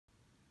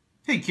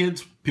Hey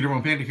kids, Peter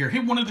from Panda here. Hey,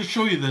 wanted to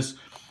show you this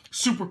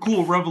super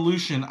cool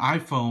Revolution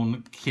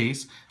iPhone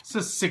case. It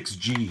says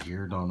 6G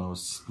here, don't know,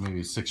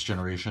 maybe 6th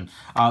generation.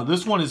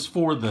 This one is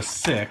for the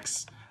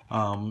 6,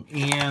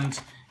 and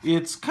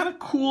it's kind of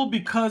cool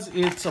because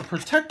it's a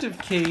protective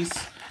case,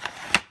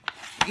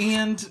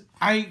 and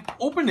I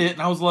opened it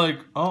and I was like,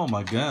 oh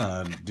my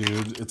god,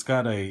 dude, it's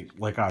got a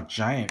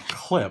giant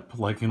clip,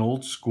 like an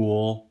old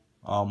school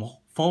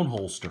phone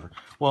holster.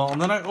 Well, and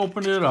then I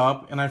opened it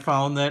up and I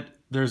found that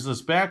there's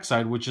this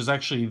backside, which is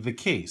actually the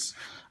case.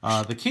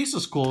 The case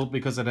is cool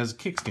because it has a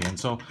kickstand.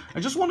 So I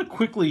just want to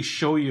quickly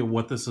show you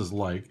what this is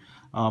like.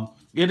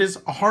 It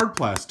is a hard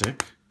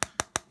plastic,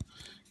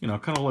 you know,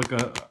 kind of like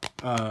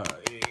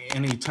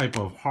any type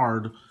of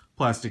hard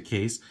plastic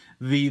case.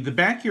 The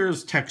back here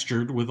is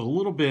textured with a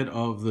little bit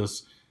of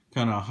this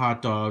kind of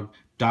hot dog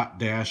dot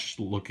dash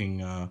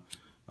looking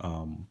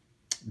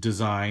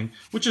design,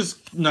 which is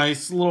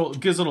nice.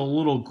 Gives it a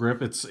little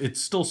grip. It's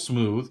still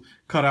smooth.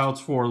 Cutouts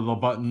for the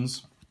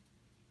buttons,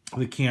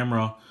 the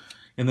camera,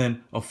 and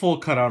then a full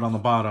cutout on the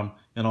bottom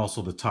and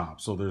also the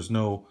top. So there's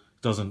no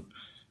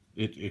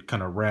it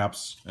kind of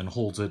wraps and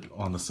holds it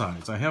on the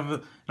sides. I have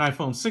an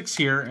iPhone 6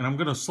 here, and I'm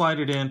going to slide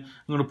it in. I'm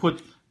going to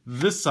put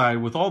this side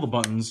with all the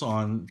buttons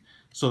on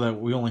so that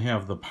we only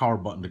have the power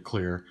button to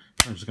clear.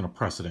 I'm just going to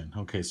press it in.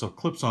 Okay, so it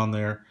clips on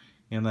there,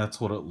 and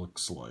that's what it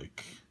looks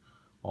like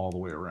all the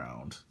way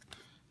around.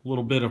 A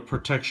little bit of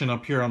protection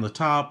up here on the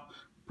top,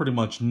 pretty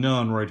much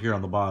none right here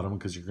on the bottom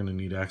because you're going to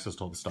need access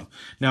to all the stuff.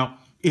 Now,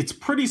 it's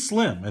pretty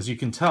slim, as you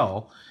can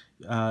tell.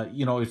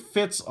 You know, it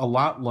fits a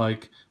lot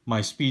like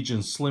my Speed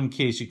Slim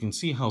case. You can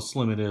see how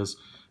slim it is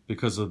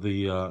because of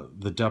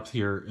the depth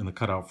here in the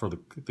cutout for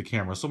the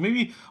camera. So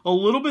maybe a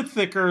little bit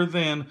thicker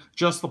than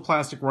just the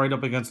plastic right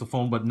up against the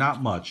phone, but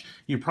not much.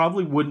 You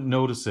probably wouldn't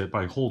notice it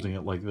by holding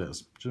it like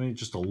this.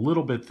 Just a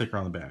little bit thicker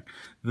on the back.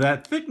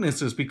 That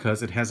thickness is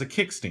because it has a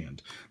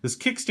kickstand. This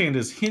kickstand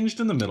is hinged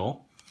in the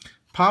middle,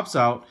 pops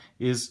out,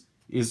 is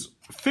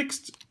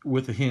fixed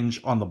with a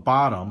hinge on the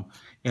bottom,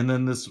 and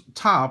then this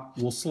top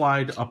will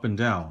slide up and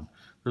down.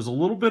 There's a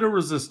little bit of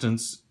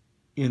resistance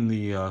in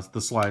the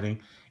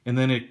sliding, and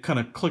then it kind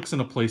of clicks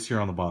into place here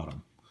on the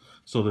bottom.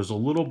 So there's a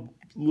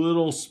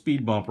little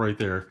speed bump right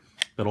there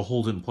that'll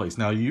hold it in place.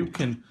 Now you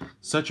can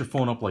set your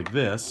phone up like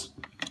this.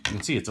 You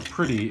can see it's a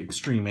pretty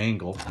extreme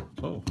angle.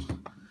 Oh,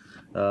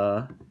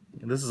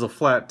 and this is a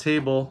flat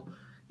table,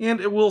 and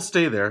it will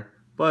stay there,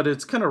 but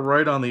it's kind of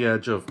right on the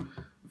edge of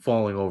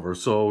falling over.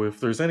 So if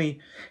there's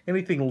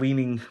anything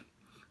leaning,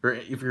 or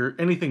if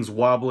anything's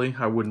wobbly,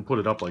 I wouldn't put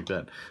it up like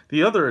that.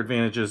 The other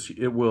advantage is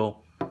it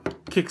will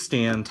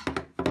kickstand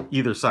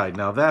either side.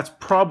 Now that's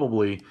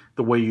probably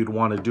the way you'd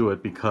want to do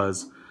it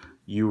because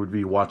you would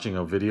be watching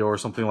a video or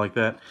something like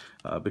that.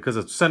 Because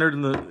it's centered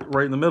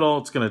right in the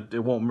middle,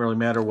 it won't really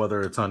matter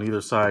whether it's on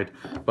either side.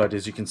 But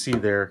as you can see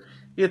there,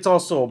 it's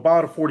also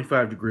about a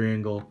 45-degree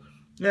angle.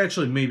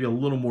 Actually, maybe a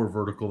little more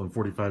vertical than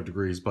 45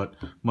 degrees, but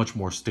much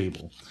more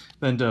stable.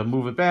 Then to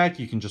move it back,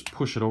 you can just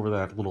push it over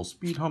that little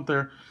speed hump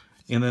there.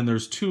 And then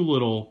there's two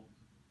little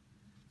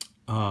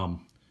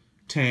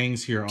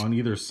tangs here on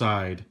either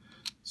side,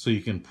 so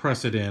you can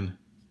press it in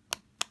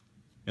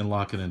and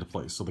lock it into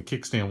place, so the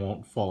kickstand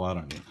won't fall out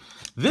on you.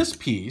 This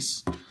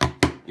piece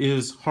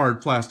is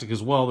hard plastic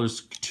as well.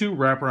 There's two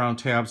wraparound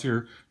tabs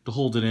here to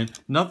hold it in.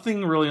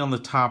 Nothing really on the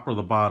top or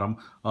the bottom.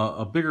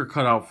 A bigger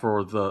cutout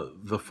for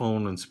the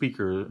phone and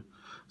speakers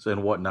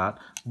and whatnot.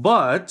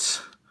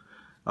 But,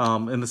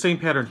 in the same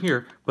pattern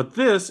here, but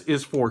this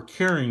is for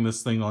carrying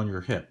this thing on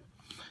your hip.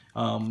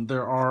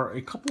 There are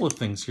a couple of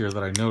things here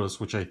that I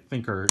noticed which I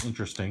think are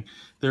interesting.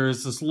 There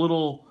is this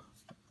little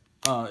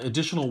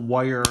additional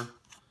wire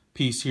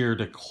piece here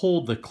to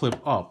hold the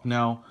clip up.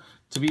 Now,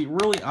 to be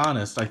really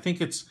honest, I think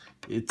it's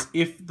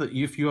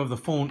if you have the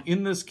phone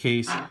in this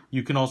case,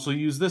 you can also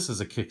use this as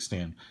a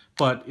kickstand.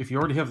 But if you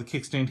already have the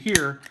kickstand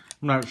here,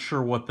 I'm not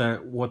sure what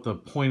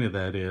the point of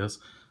that is,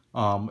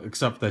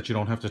 except that you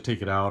don't have to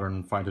take it out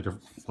and find a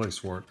different place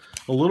for it.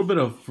 A little bit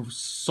of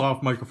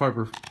soft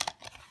microfiber,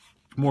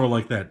 more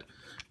like that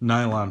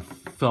nylon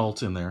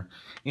felt in there.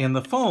 And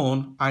the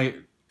phone, I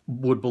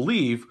would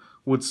believe,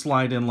 would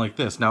slide in like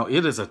this. Now,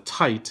 it is a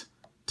tight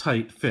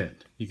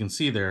fit. You can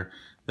see there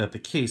that the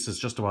case is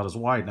just about as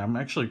wide. And I'm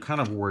actually kind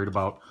of worried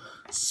about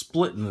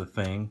splitting the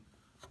thing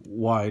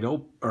wide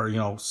open, or, you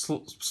know,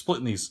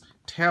 splitting these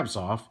tabs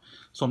off.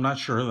 So I'm not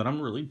sure that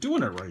I'm really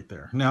doing it right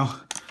there.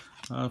 Now,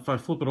 if I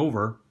flip it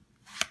over,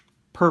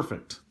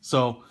 perfect.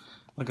 So,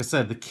 like I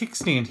said, the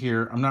kickstand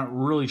here, I'm not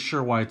really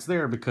sure why it's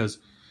there, because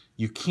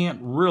you can't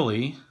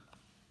really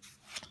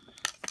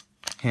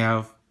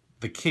have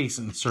the case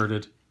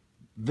inserted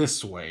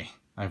this way.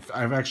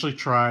 I've actually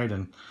tried,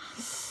 and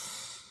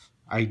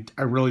I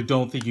really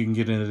don't think you can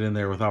get it in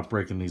there without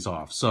breaking these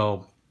off.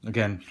 So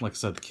again, like I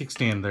said, the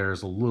kickstand there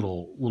is a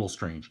little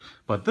strange,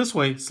 but this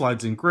way it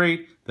slides in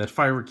great. That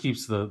fiber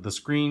keeps the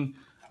screen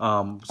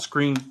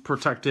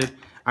protected.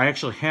 I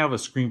actually have a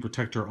screen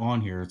protector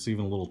on here. It's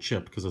even a little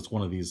chipped because it's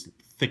one of these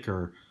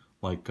thicker,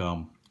 like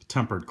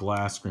tempered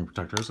glass screen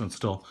protectors, and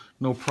still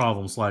no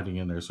problem sliding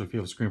in there. So if you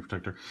have a screen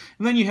protector,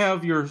 and then you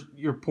have your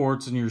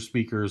ports and your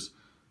speakers,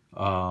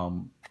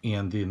 and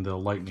then the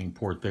lightning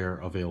port there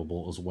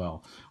available as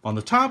well. On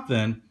the top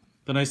then,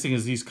 the nice thing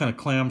is these kind of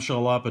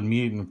clamshell up and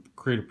meet and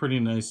create a pretty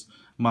nice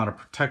amount of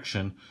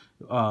protection.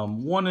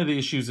 One of the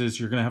issues is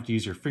you're going to have to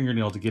use your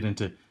fingernail to get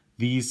into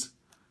these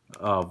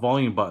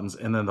volume buttons,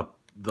 and then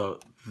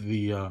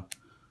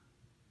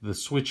the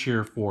switch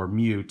here for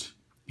mute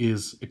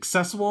is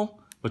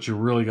accessible, but you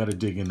really got to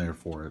dig in there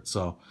for it.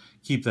 So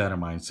keep that in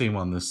mind. Same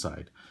on this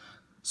side.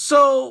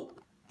 So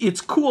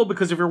it's cool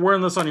because if you're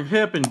wearing this on your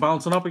hip and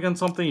bouncing up against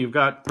something, you've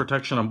got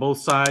protection on both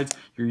sides.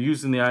 You're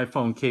using the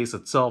iPhone case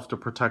itself to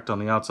protect on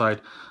the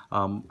outside.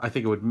 I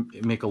think it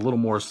would make a little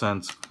more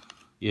sense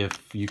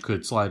if you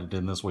could slide it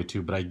in this way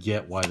too, but I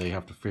get why they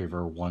have to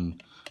favor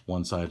one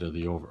side of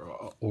the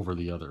over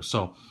the other.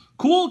 So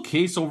cool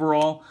case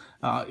overall.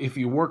 If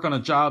you work on a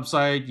job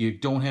site, you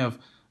don't have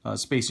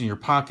space in your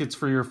pockets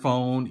for your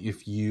phone.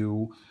 If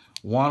you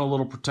want a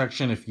little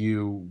protection, if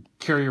you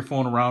carry your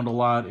phone around a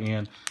lot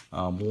and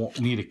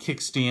need a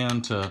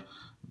kickstand to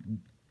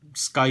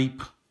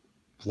Skype,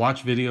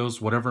 watch videos,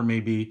 whatever it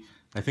may be,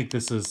 I think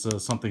this is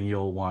something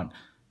you'll want.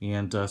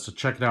 And so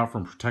check it out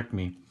from Protect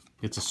Me.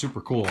 It's a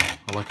super cool,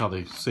 I like how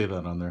they say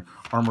that on there,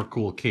 armor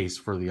cool case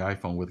for the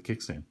iPhone with a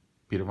kickstand.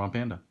 Peter von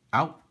Panda,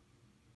 out.